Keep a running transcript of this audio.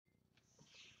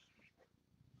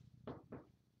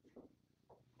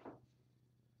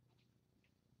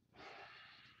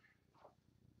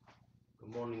Good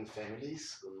morning,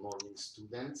 families. Good morning,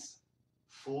 students.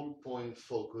 Full point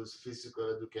focus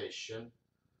physical education,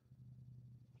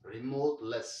 remote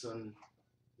lesson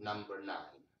number 9.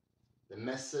 The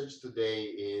message today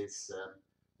is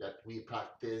that we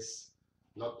practice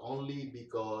not only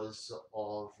because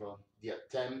of the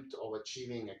attempt of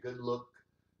achieving a good look,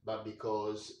 but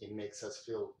because it makes us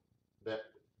feel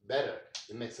better.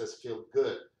 It makes us feel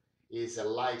good. It's a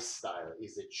lifestyle.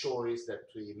 It's a choice that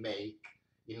we make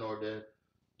in order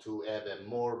to have a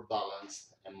more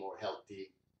balanced and more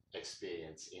healthy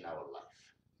experience in our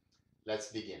life.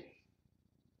 Let's begin.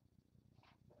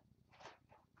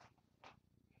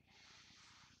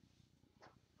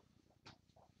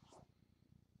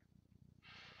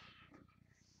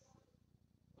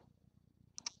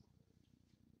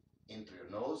 In through your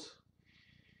nose,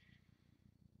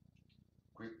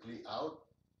 quickly out,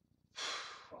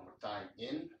 one more time,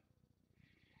 in,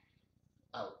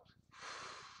 out,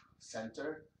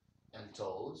 center and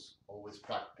toes. Always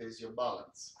practice your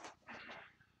balance.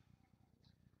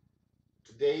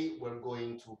 Today we're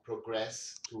going to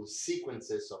progress to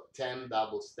sequences of 10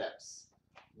 double steps,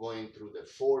 going through the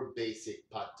 4 basic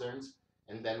patterns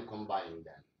and then combining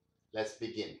them. Let's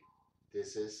begin.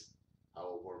 This is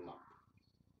our warm-up.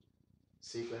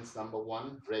 Sequence number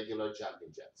 1, regular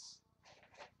jumping jacks.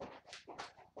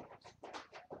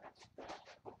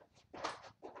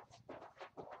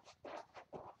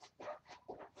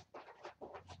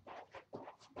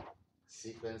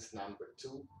 Sequence number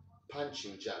 2,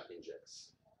 punching jumping jacks.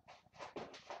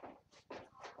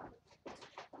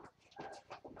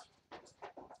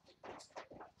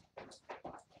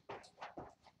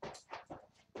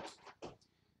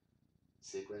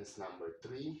 Sequence number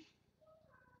 3,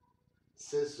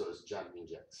 scissors jumping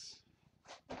jacks.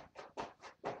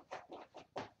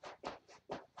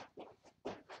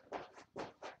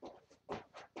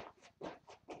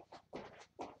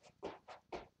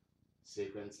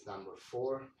 Sequence number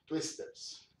 4,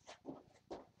 twisters.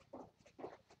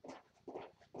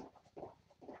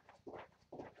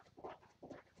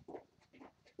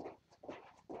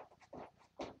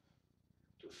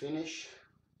 To finish,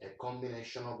 a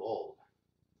combination of all,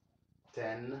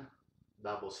 10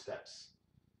 double steps.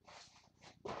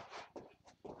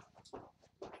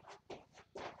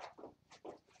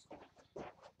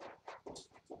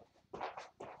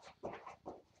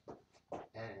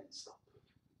 And stop.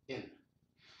 In,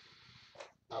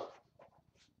 out,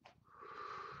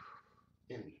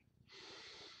 in,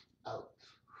 out,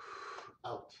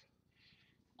 out,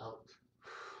 out,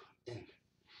 in,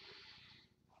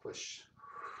 push,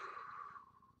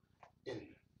 in,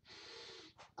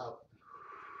 out,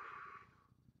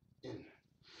 in,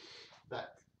 back,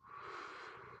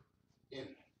 in,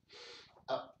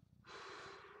 up,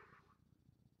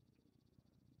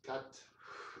 cut,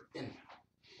 in.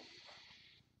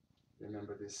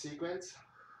 Remember this sequence,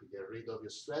 get rid of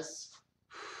your stress,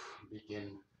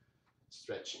 begin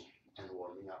stretching and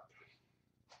warming up.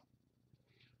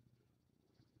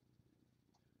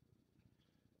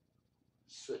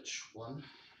 Switch, 1,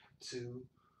 2,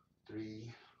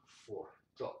 3, 4,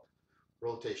 drop,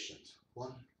 rotations,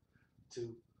 1,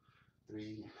 2,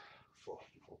 3, 4,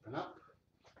 open up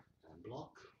and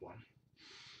block, 1,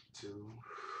 2,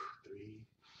 3,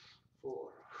 4,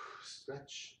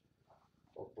 stretch,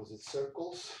 opposite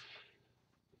circles,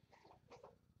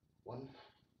 1,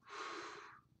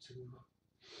 2,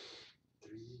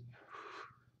 3,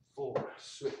 4,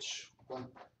 switch, 1,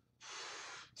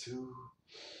 2,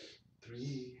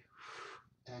 3,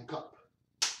 and cup.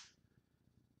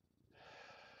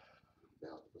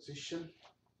 Belt position,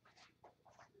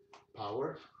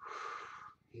 power,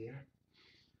 here,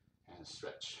 and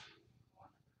stretch. 1,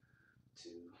 2,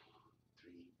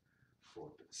 3, 4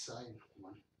 to the side,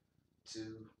 1,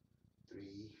 2,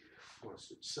 3, 4,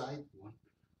 switch side, 1,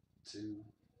 2,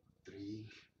 3,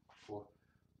 4.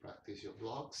 Practice your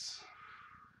blocks,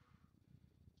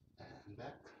 and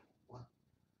back, 1,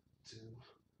 2,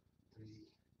 3,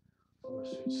 4,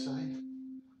 switch side,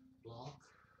 block,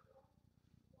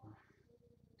 1,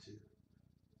 2,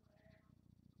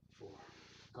 4,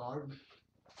 guard,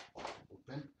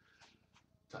 open,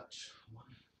 touch, 1,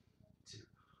 2,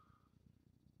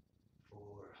 4,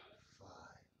 5,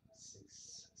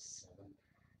 6, 7,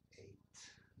 8,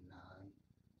 9,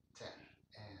 10,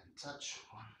 and touch,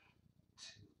 1, 2,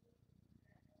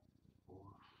 4,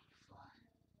 5,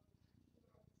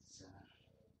 7,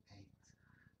 8,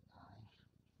 9,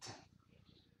 10.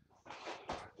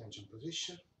 Attention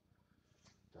position,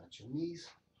 touch your knees.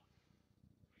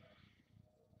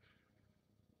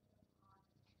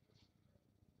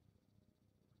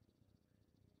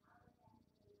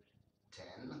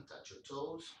 Again, touch your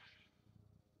toes.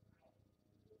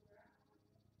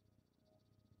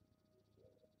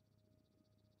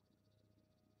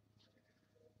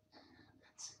 And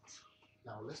that's it.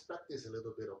 Now let's practice a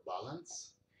little bit of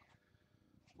balance.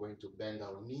 Going to bend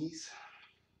our knees.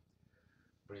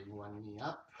 Bring one knee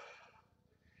up.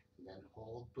 And then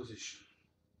hold position.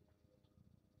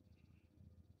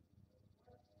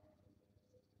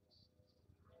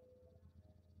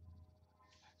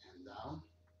 And down.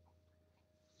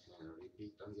 And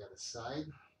repeat on the other side.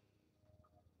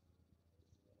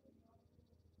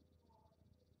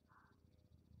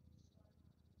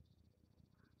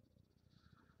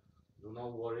 Do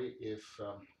not worry if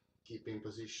keeping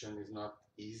position is not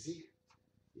easy.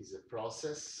 It's a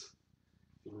process.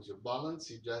 If you lose your balance,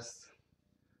 you just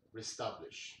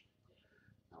reestablish.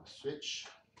 Now switch,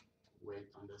 weight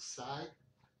on the side,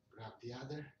 grab the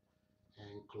other,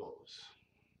 and close.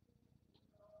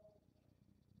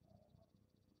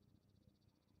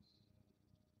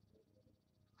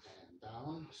 And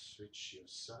down, switch your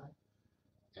side,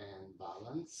 and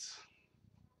balance,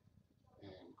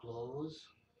 and close.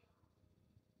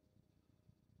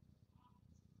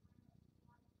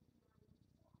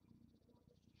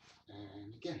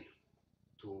 And again,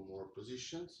 two more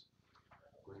positions.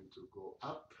 Going to go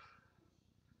up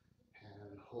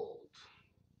and hold.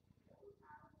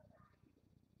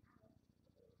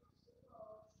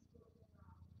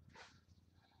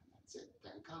 That's it,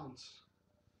 10 counts.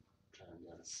 Try on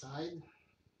the other side.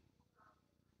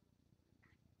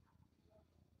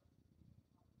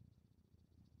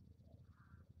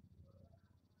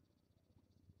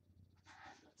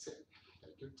 That's it,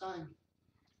 take your time.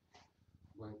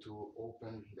 Going to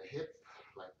open the hip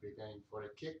like preparing for a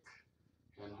kick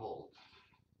and hold.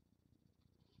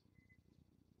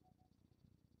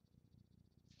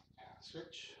 And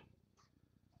switch.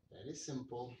 Very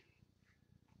simple.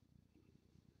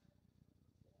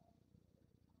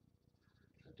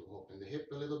 Try to open the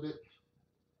hip a little bit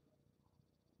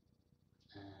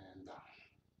and down.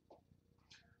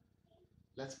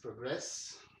 Let's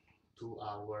progress to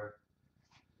our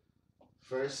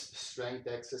first strength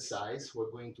exercise.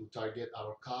 We're going to target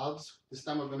our calves. This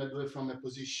time we're going to do it from a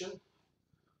position.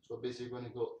 So basically we're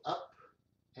going to go up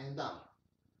and down.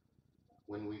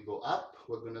 When we go up,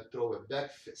 we're going to throw a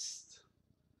back fist.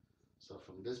 So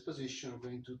from this position, we're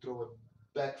going to throw a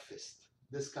back fist.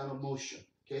 This kind of motion,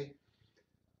 okay?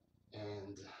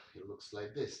 And it looks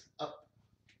like this, up.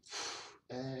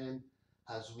 And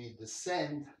as we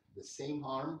descend, the same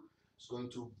arm is going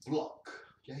to block,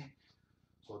 okay?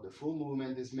 So the full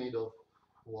movement is made of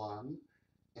 1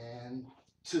 and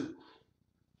 2,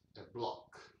 a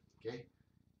block, okay?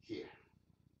 Here,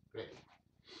 ready.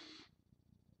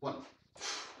 1,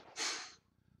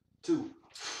 2,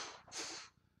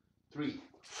 3,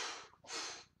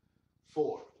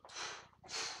 4,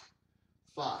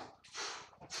 5,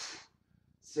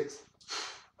 6,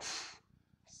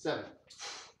 7,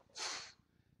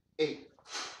 8,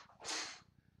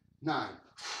 9,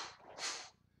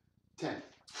 10.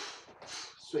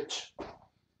 Switch.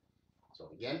 So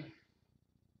again,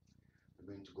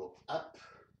 we're going to go up,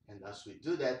 and as we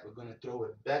do that, we're going to throw a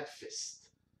back fist.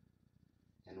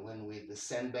 And when we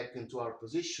descend back into our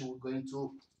position, we're going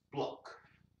to block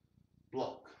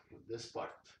with this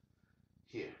part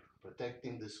here,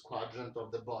 protecting this quadrant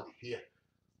of the body here.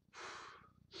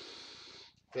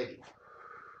 Ready.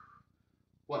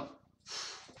 1,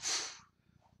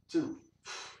 2,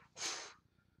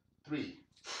 3,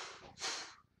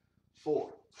 4,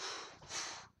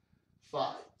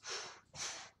 5,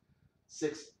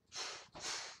 6,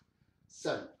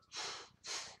 7,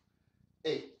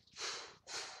 8,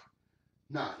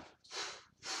 9,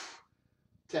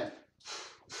 10.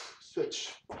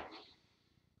 Switch.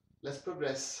 Let's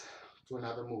progress to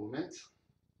another movement.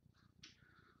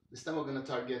 This time we're going to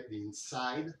target the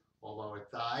inside of our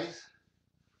thighs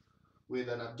with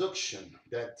an adduction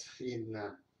that in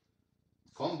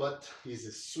combat is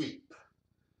a sweep.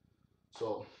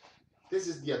 So this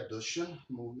is the adduction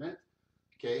movement,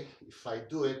 okay? If I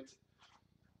do it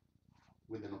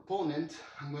with an opponent,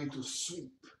 I'm going to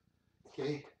sweep,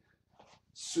 okay?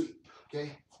 Sweep,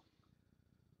 okay?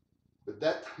 With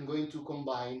that, I'm going to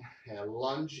combine a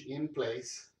lunge in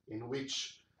place in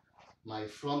which my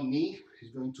front knee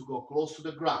is going to go close to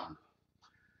the ground.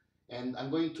 And I'm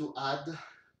going to add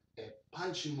a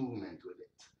punching movement with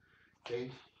it,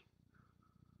 okay?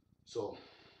 So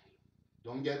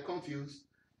don't get confused.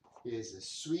 It is a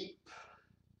sweep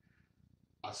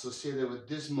associated with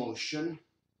this motion.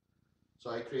 So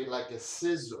I create like a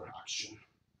scissor action,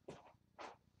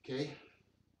 okay?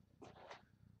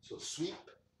 So sweep,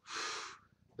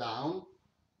 down,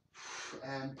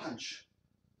 and punch.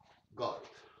 Got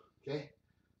it. Okay?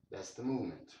 That's the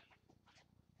movement.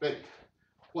 Ready?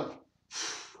 1.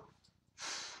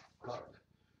 Got it.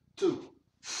 2.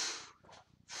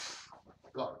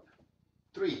 Got it.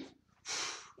 3.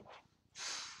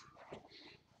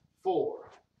 4.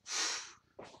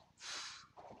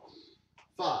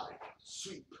 5.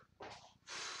 Sweep.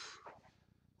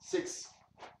 6.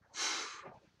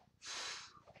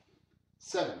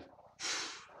 7.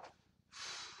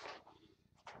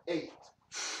 8.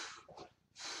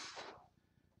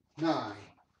 9.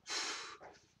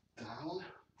 Down.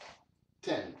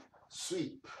 10.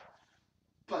 Sweep.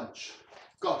 Punch.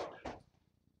 Got it.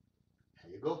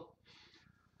 There you go.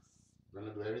 I'm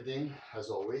gonna do everything as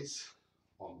always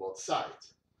on both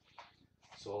sides.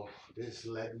 So this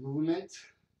leg movement,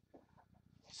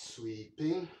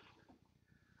 sweeping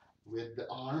with the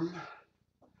arm,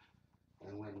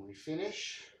 and when we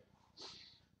finish,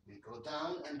 we go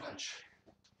down and punch.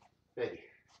 Ready?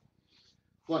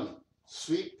 1.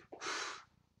 Sweep,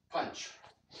 punch.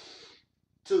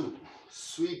 2.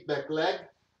 Sweep back leg,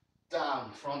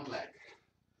 down front leg.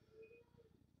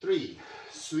 3.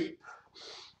 Sweep,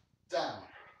 down.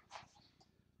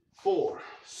 4.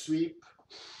 Sweep,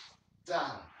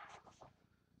 down.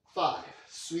 5.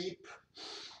 Sweep,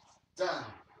 down.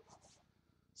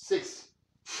 6.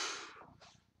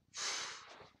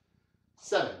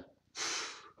 7.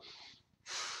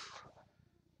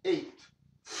 8.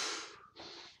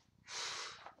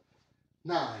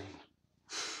 9.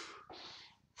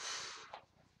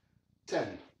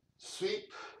 10.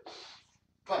 Sweep,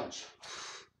 punch,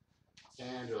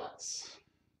 and relax.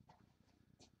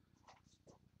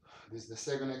 This is the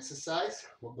second exercise.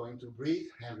 We're going to breathe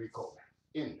and recover.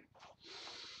 In.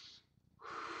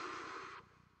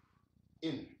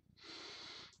 In.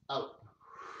 Out.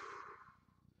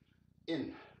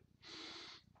 In.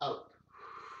 Out.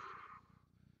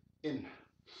 In.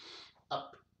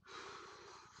 Up.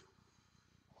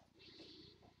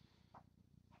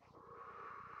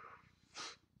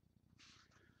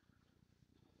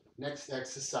 Next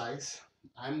exercise,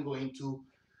 I'm going to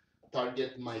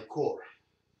target my core.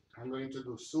 I'm going to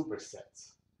do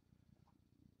supersets.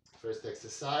 First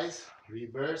exercise,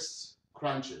 reverse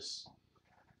crunches.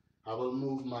 I will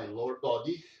move my lower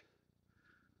body,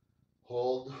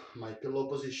 hold my pillow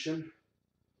position,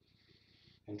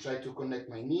 and try to connect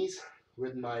my knees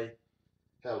with my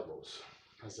elbows.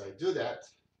 As I do that,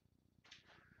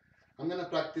 I'm going to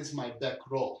practice my back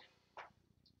roll.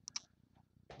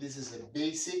 This is a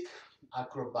basic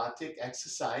acrobatic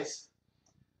exercise.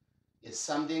 It's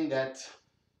something that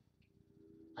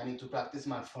I need to practice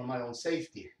for my own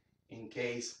safety in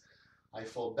case I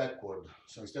fall backward.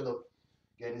 So instead of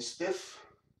getting stiff,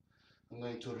 I'm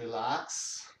going to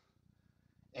relax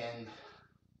and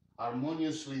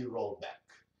harmoniously roll back.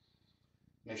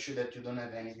 Make sure that you don't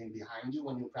have anything behind you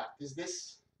when you practice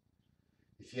this.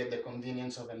 If you have the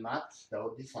convenience of a mat, that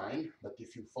would be fine. But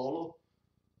if you follow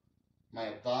my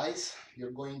advice,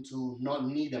 you're going to not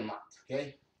need a mat,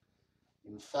 okay?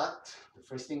 In fact, the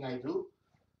first thing I do,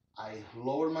 I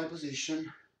lower my position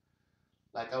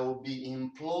like I will be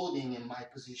imploding in my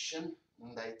position,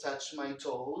 and I touch my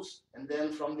toes, and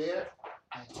then from there,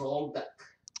 I roll back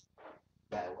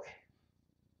that way.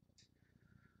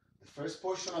 The first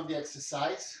portion of the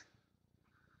exercise,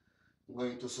 I'm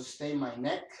going to sustain my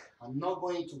neck. I'm not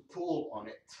going to pull on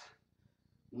it.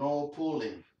 No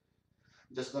pulling.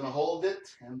 I'm just going to hold it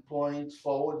and point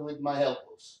forward with my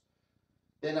elbows.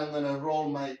 Then I'm going to roll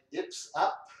my hips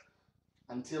up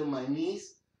until my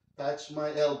knees touch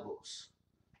my elbows.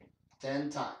 10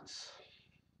 times.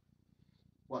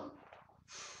 1,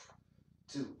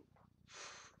 2,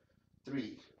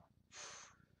 3,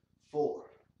 4,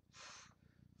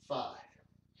 5,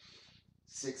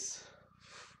 6,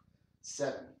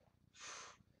 7,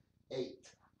 8,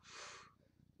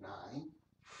 9,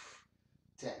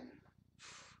 10.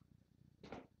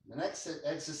 The next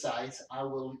exercise, I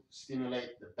will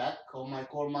stimulate the back of my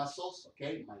core muscles,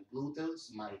 okay? My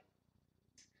gluteus, my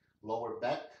lower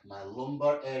back, my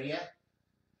lumbar area.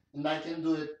 And I can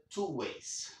do it 2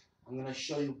 ways. I'm going to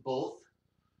show you both.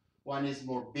 One is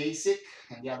more basic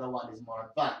and the other one is more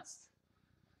advanced.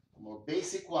 The more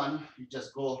basic one, you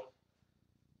just go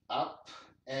up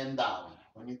and down.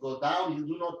 When you go down, you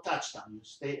do not touch down. You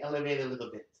stay elevated a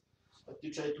little bit. But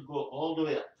you try to go all the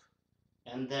way up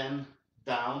and then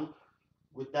down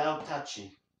without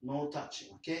touching. No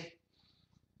touching, okay?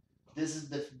 This is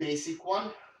the basic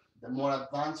one. The more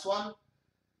advanced one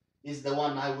is the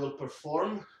one I will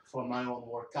perform for my own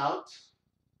workout.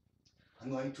 I'm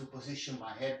going to position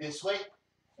my head this way,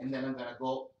 and then I'm going to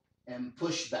go and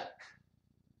push back.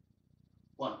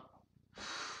 1,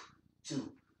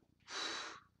 2,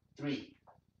 3,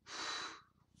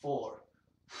 4,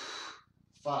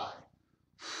 5,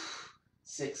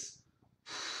 6,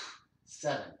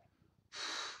 7,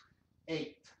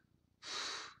 8,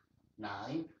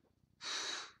 9,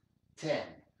 10.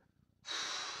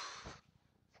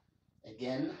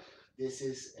 Again, this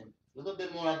is a little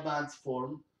bit more advanced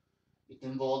form. It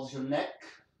involves your neck,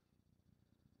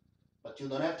 but you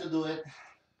don't have to do it.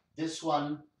 This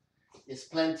one is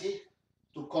plenty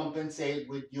to compensate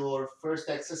with your first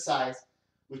exercise,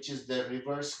 which is the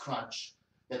reverse crunch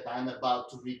that I'm about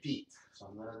to repeat. So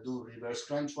I'm gonna do reverse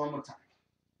crunch one more time.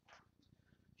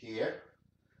 Here.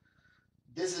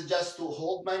 This is just to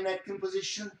hold my neck in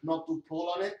position, not to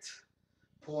pull on it.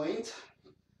 Point.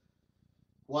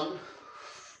 1,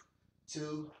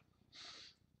 2,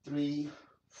 3,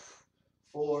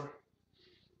 4,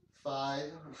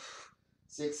 5,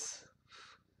 6,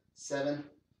 7,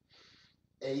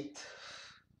 8,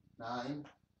 9,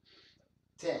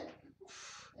 10.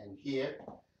 And here,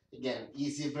 again,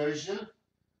 easy version.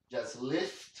 Just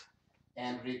lift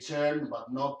and return,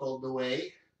 but not all the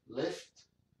way. Lift.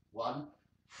 1,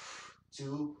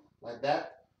 2, like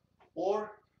that.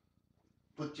 Or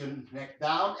put your neck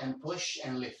down and push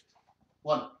and lift.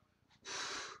 1,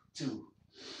 2,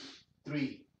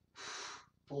 3,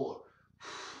 4,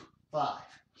 5,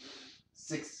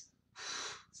 6,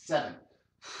 7,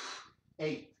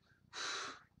 8,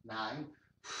 9,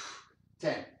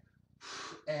 10.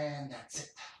 And that's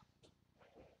it.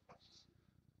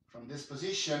 From this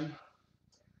position,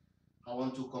 I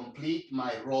want to complete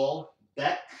my roll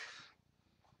back.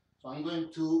 So I'm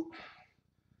going to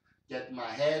get my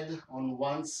head on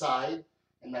one side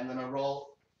and I'm going to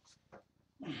roll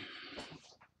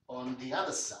on the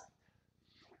other side.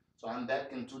 So I'm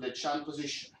back into the Chan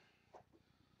position.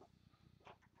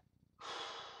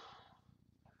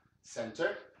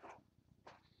 Center.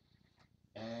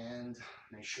 And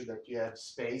make sure that you have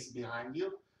space behind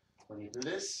you when you do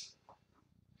this.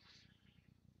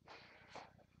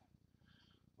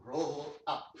 Roll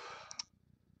up.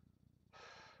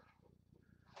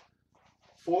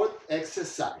 Fourth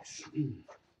exercise.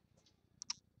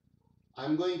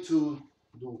 I'm going to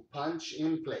do punch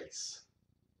in place.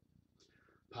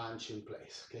 Punch in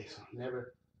place. Okay, so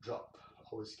never drop.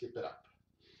 Always keep it up.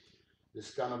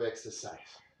 This kind of exercise.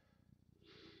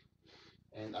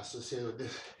 And associate with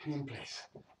this in place.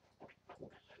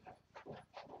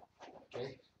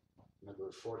 Okay, I'm going to do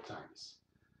it 4 times.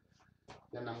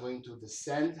 Then I'm going to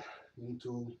descend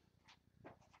into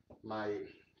my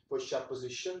push-up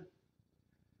position.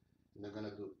 And I'm going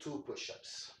to do 2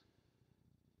 push-ups.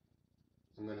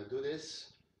 I'm going to do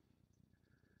this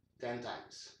 10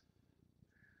 times.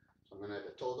 So I'm going to have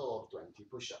a total of 20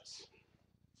 push-ups.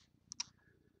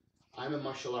 I'm a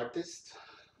martial artist.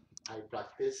 I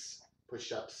practice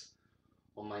push-ups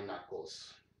on my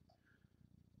knuckles.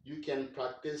 You can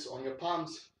practice on your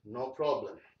palms, no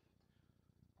problem.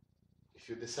 If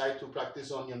you decide to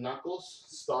practice on your knuckles,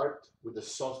 start with a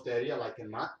soft area like a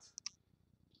mat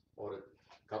or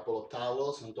a couple of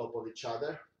towels on top of each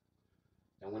other.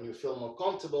 And when you feel more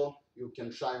comfortable, you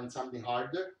can try on something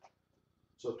harder.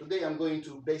 So today I'm going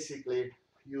to basically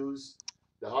use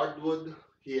the hardwood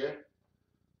here.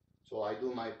 So I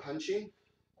do my punching,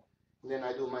 and then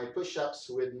I do my push-ups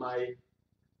with my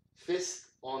fist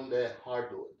on the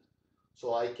hardwood.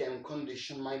 So I can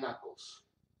condition my knuckles.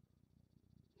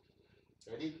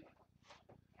 Ready?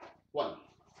 1,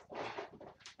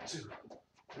 2,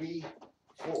 3,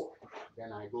 4.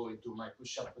 Then I go into my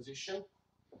push-up position.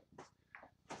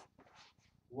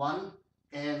 1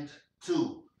 and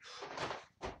 2.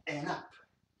 And up.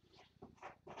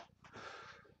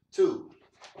 2.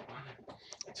 1,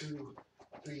 2,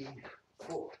 3,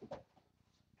 4.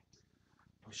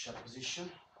 Push-up position.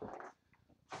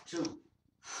 2.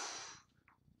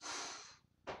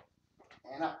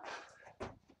 And up.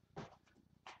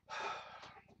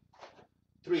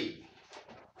 3.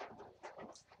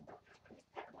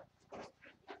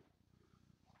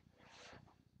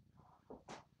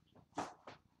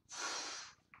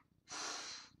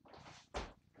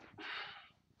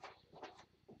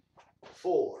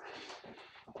 4.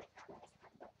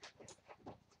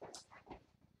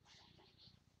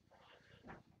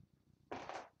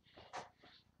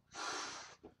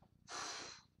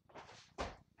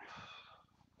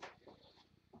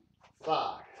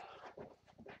 5.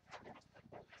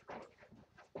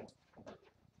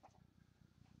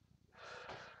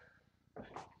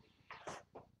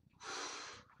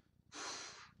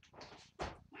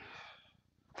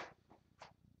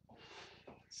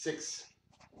 6.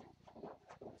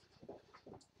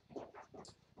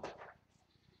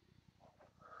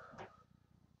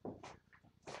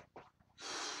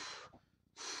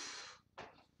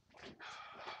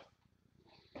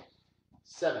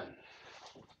 7,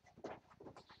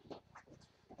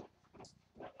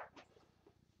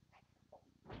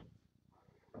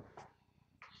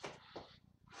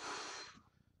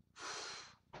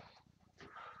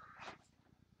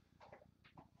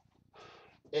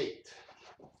 8,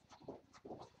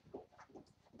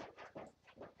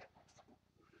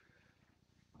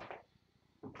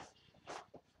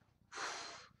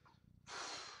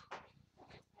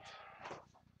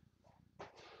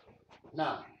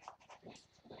 9,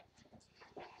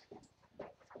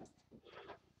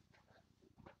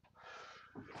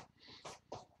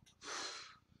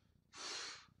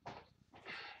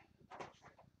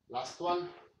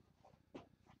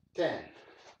 10,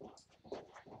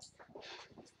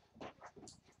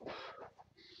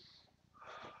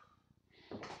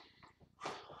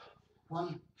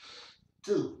 1,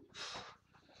 2,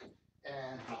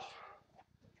 and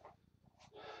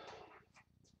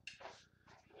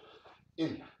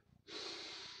in,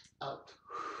 out,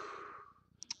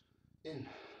 in,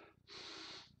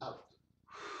 out,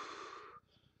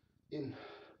 in,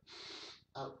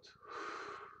 out,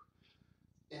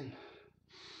 in,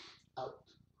 out,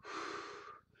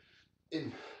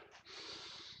 in,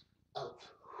 out,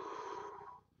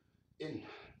 in,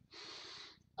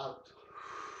 out,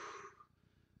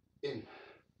 in,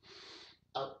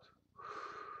 out,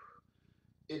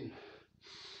 in,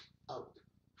 out.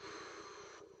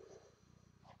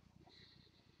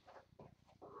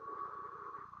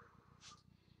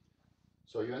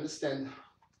 So you understand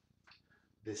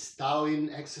this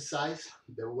Taoyin exercise,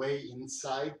 the way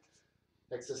inside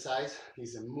exercise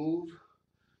is a move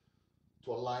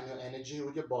to align your energy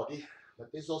with your body,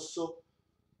 but there's also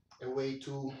a way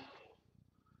to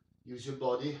use your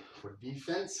body for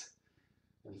defense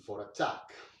and for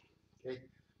attack. Okay,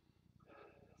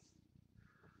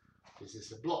 this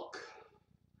is a block,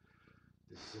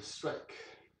 this is a strike,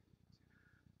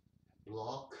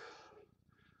 block,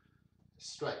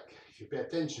 strike. If you pay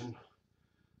attention,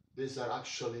 these are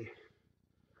actually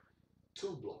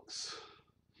 2 blocks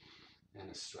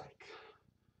and a strike.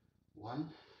 1,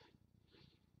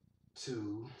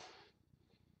 2,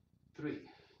 3.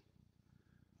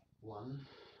 1,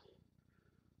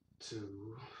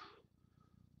 2,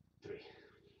 3.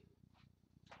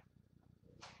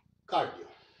 Cardio.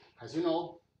 As you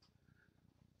know,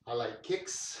 I like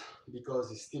kicks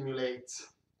because it stimulates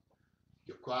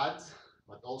your quads,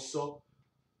 but also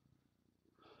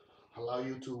allow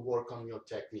you to work on your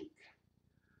technique.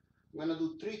 I'm gonna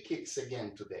do 3 kicks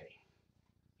again today.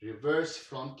 Reverse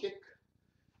front kick,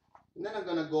 and then I'm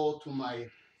gonna go to my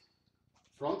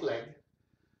front leg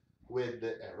with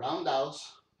a roundhouse,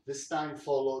 this time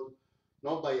followed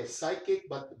not by a side kick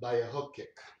but by a hook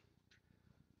kick.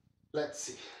 Let's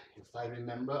see if I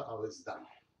remember how it's done.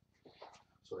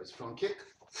 So it's front kick,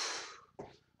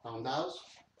 roundhouse,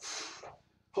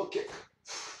 hook kick.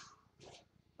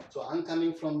 So I'm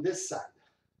coming from this side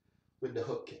with the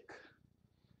hook kick.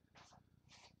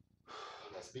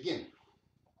 Let's begin.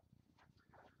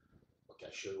 Okay,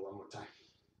 I'll show you one more time.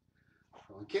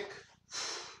 Front kick.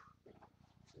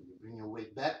 And you bring your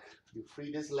weight back. You free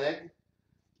this leg.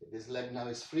 Okay, this leg now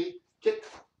is free. Kick.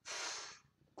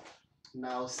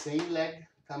 Now same leg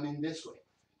coming this way.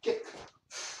 Kick.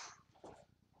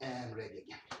 And ready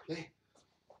again. Okay?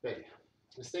 Ready.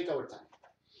 Let's take our time.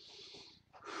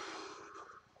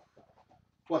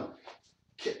 1.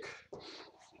 Kick.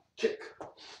 Kick.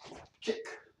 Kick.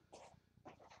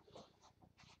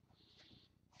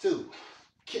 2.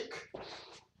 Kick.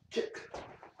 Kick.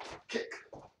 Kick.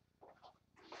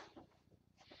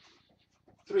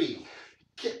 3.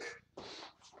 Kick.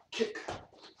 Kick.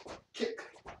 Kick.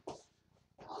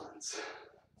 Balance.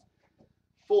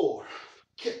 4.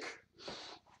 Kick.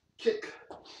 Kick.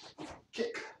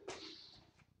 Kick.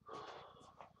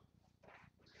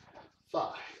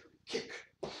 5. Kick.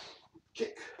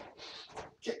 Kick.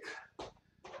 Kick.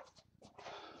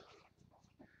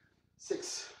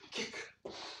 6. Kick.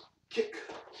 Kick.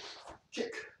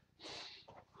 Kick.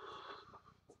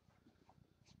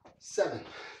 7.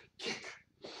 Kick.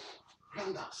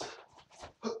 Roundhouse.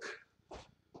 Hook.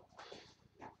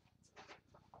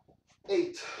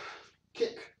 8.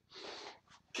 Kick.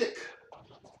 Kick.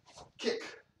 Kick.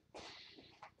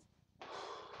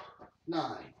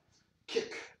 9.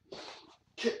 Kick.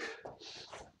 Kick.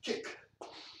 Kick.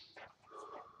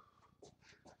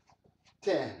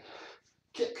 10.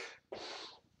 Kick.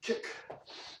 Kick.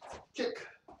 Kick.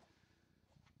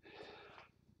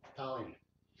 Taoyin.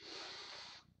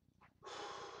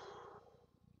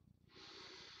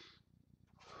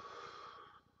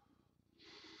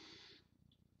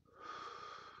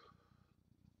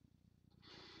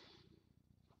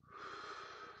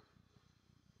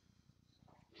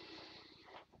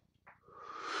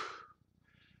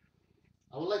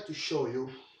 try to show you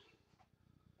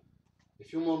a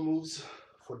few more moves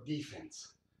for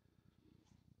defense.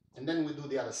 And then we do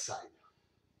the other side.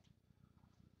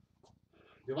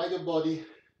 Divide your body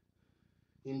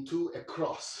into a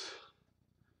cross.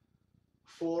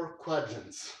 4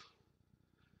 quadrants.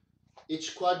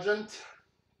 Each quadrant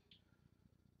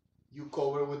you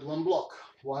cover with 1 block.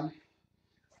 1,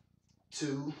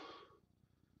 2,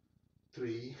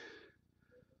 3,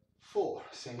 4.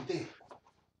 Same thing.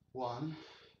 1,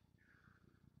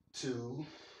 2,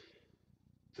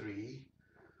 3,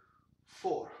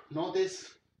 4.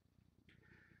 Notice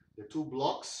the 2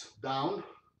 blocks down,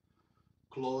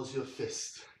 close your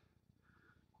fist.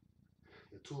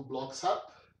 The 2 blocks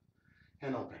up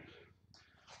and open.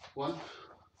 1,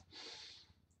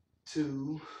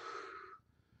 2,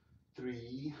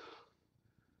 3,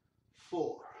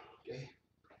 4. Okay?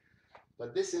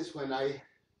 But this is when I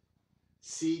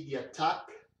see the attack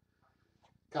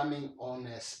coming on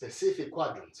a specific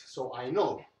quadrant. So I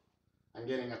know I'm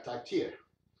getting attacked here,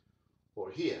 or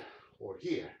here, or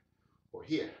here, or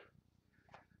here.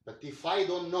 But if I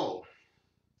don't know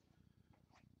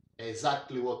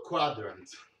exactly what quadrant,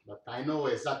 but I know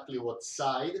exactly what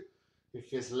side,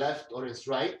 if it's left or it's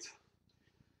right,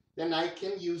 then I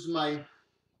can use my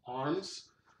arms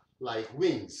like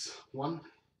wings. 1,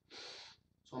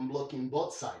 so I'm blocking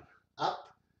both sides, up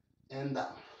and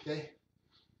down, okay?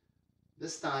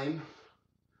 This time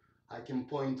I can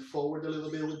point forward a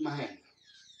little bit with my hand.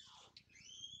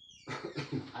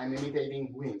 I'm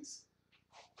imitating wings.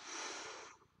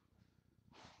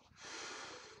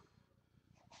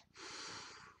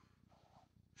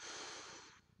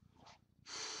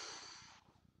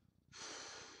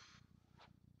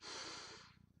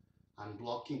 I'm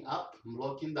blocking up, I'm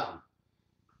blocking down.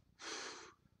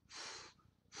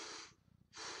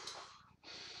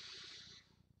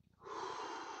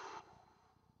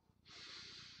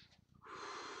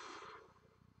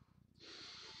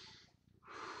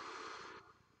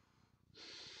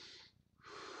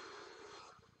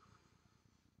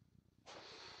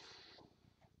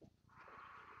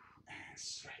 And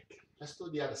strike. Let's do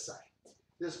the other side.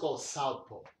 This is called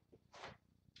southpaw.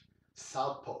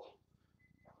 Southpaw.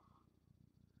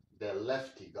 The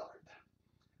lefty guard.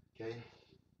 Okay?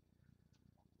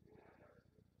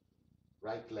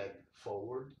 Right leg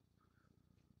forward,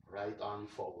 right arm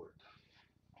forward.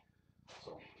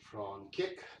 So front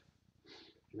kick,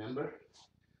 remember,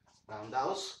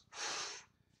 roundhouse,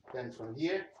 then from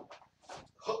here,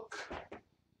 hook.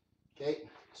 Okay,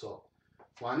 so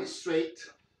 1 is straight,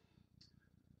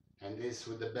 and this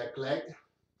with the back leg.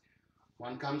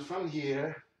 1 comes from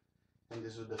here, and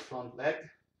this with the front leg.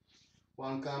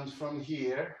 1 comes from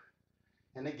here,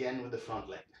 and again with the front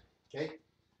leg. Okay,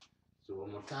 so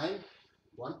one more time.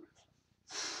 1,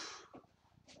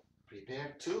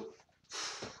 prepare, 2,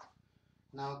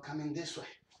 now coming this way,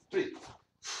 3,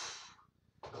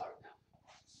 guard.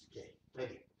 Okay,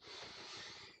 ready.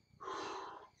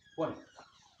 1,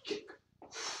 kick,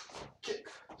 kick,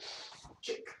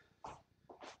 kick.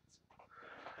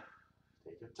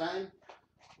 Take your time,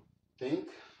 think.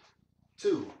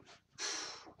 2,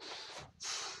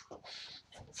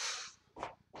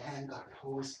 and guard.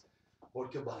 Always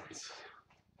work your balance.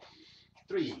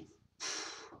 3,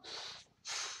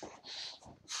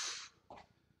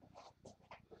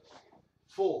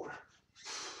 4,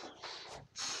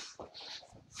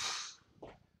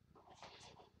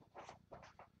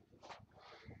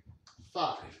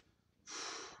 5,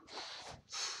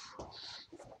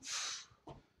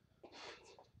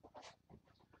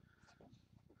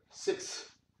 6,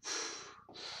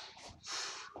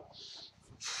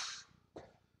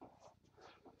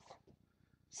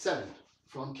 7,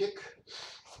 front kick,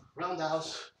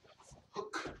 roundhouse,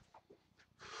 hook.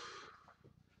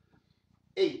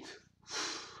 8,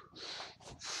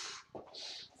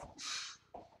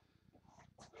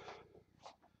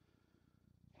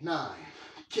 9,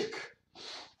 kick,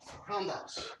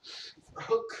 roundhouse,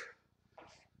 hook.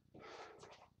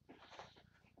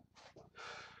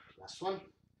 Last one.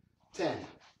 10,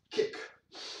 kick,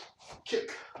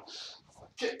 kick,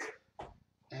 kick,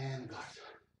 and guard.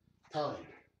 Towel in.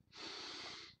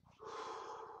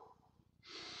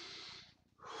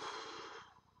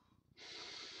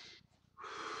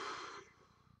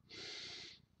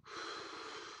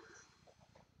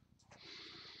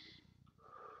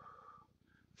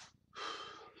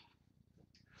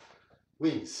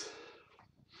 Wings.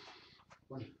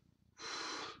 1,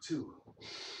 2,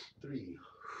 3,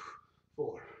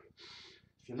 4.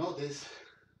 If you notice,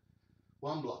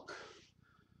 1 block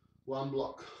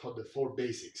of the 4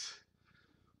 basics.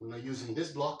 We're not using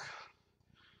this block.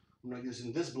 We're not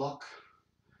using this block.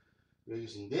 We're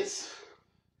using this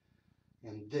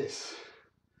and this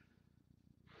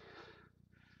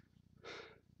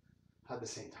at the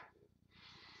same time.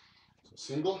 So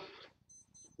single,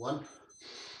 1,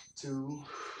 2,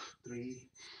 3,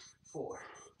 4.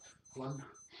 1,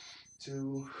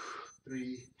 2,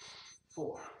 3,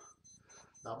 4.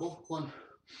 Double, 1,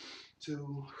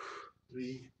 2,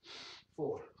 3,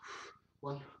 4.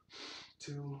 1,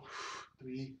 2,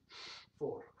 3,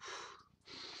 4.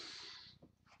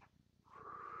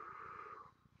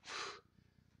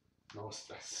 No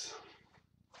stress.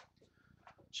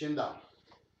 Chin down.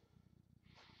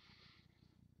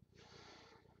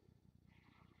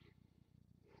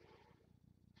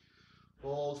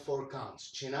 Hold 4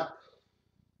 counts. Chin up.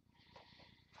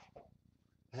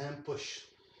 And push.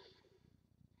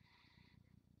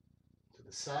 To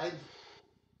the side.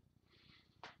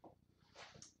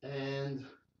 And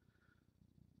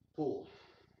pull.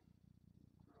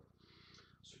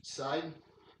 Switch side.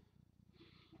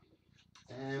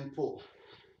 And pull.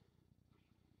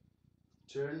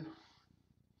 Turn.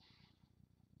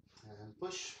 And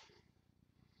push.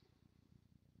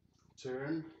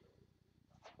 Turn.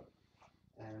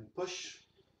 And push.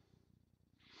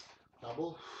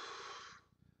 Double.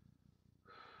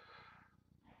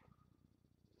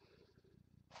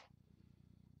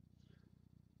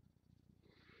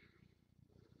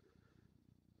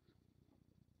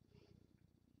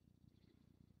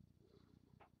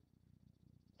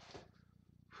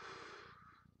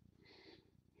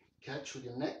 Catch with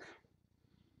your neck.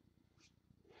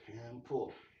 And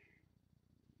pull.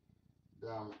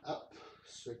 Down, up.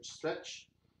 Switch, stretch.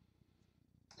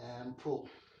 And pull.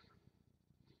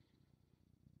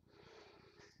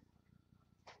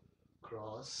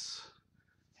 Cross.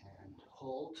 And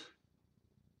hold.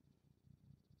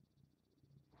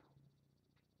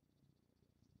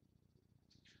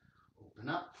 Open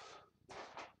up.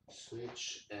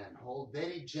 Switch and hold.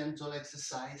 Very gentle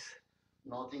exercise.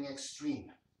 Nothing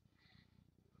extreme.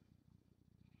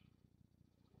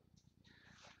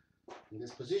 In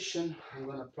this position, I'm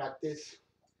going to practice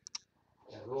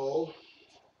a roll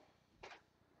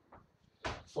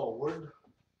forward,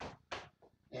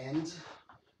 and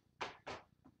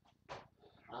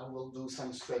I will do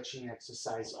some stretching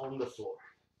exercise on the floor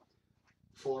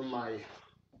for my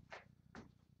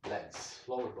legs,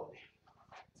 lower body.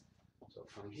 So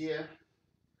from here,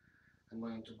 I'm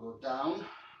going to go down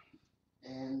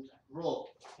and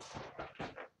roll.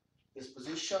 This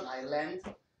position, I land,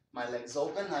 my legs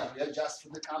open, I readjust for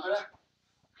the camera.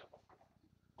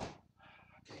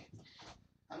 Okay,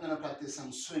 I'm going to practice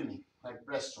some swimming, like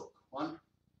breaststroke. 1,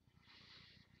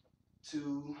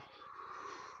 2,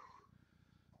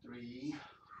 3,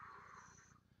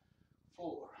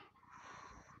 4.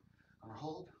 Gonna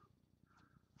hold.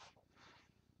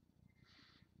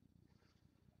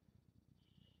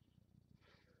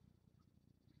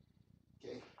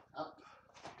 Okay, up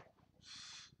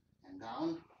and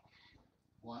down.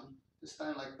 1, this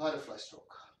time like butterfly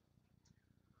stroke.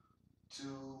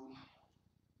 2,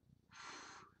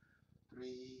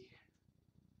 3,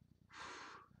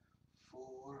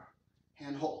 4,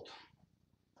 and hold.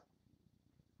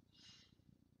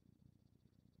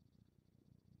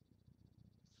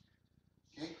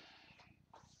 Okay,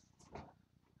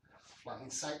 flying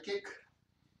side kick,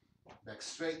 back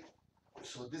straight.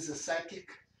 So this is a side kick.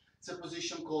 It's a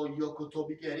position called Yoko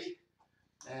Tobigeri,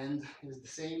 and it's the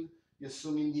same. You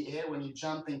assume in the air when you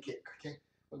jump and kick. Okay,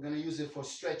 we're gonna use it for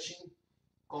stretching,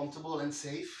 comfortable and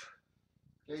safe.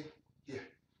 Okay, here.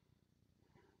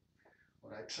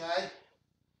 What I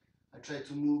try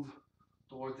to move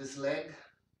toward this leg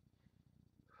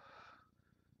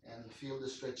and feel the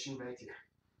stretching right here.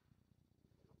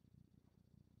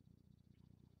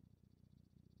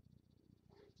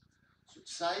 Switch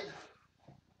side.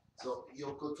 So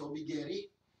Yoko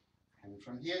Tobigeri, and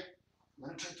from here, I'm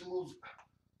gonna try to move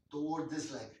toward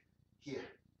this leg here.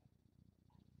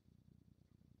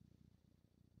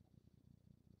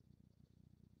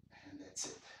 And that's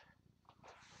it.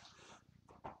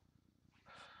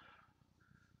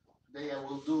 Today I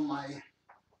will do my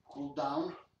cool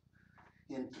down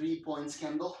in 3 points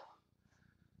candle,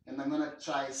 and I'm gonna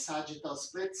try sagittal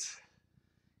splits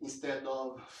instead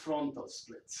of frontal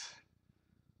splits.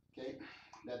 Okay,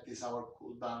 that is our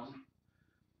cool down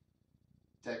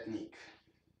technique.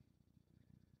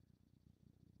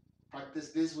 Practice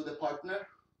this with a partner,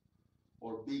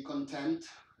 or be content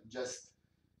just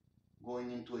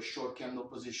going into a short candle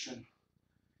position.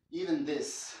 Even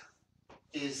this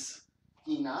is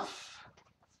enough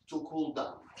to cool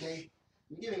down. Okay,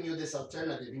 I'm giving you this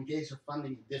alternative in case you're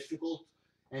finding it difficult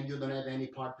and you don't have any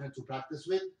partner to practice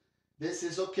with. This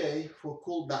is okay for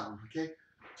cool down. Okay,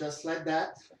 just like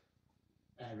that,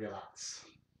 and relax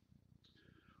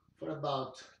for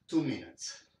about 2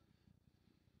 minutes.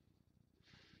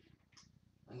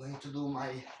 I'm going to do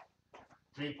my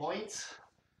 3 points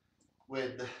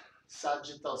with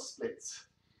sagittal splits.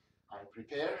 I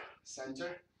prepare,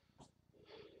 center,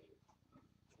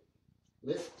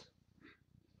 lift,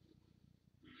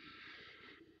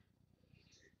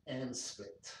 and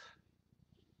split.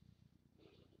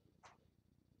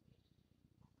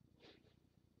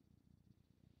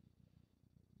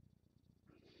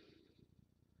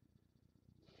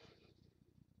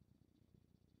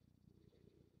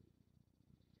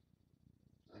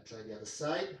 I try the other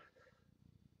side.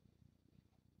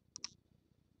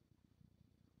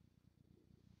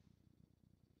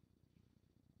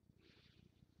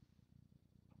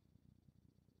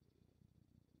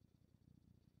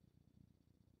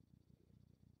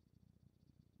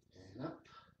 And up.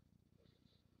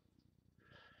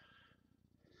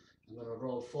 I'm going to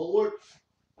roll forward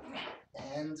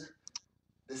and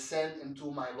descend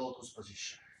into my lotus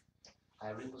position.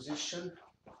 I reposition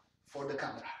for the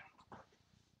camera.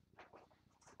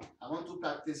 I want to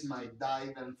practice my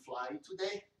dive and fly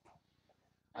today.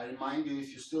 I remind you,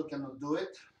 if you still cannot do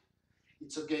it,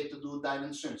 it's okay to do dive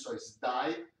and swim. So it's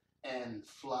dive and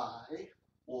fly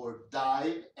or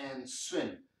dive and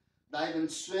swim. Dive and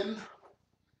swim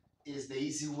is the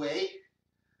easy way,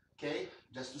 okay?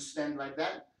 Just to stand like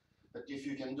that. But if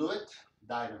you can do it,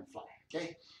 dive and fly,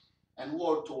 okay? And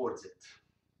work towards it.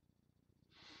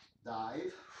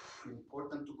 Dive,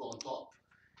 important to go on top.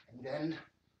 And then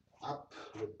up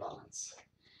with balance.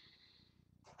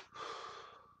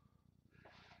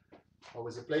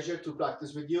 Always a pleasure to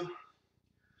practice with you.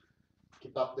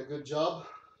 Keep up the good job.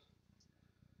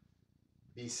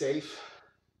 Be safe.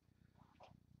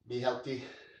 Be healthy.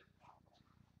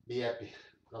 Be happy.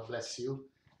 God bless you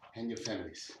and your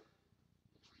families.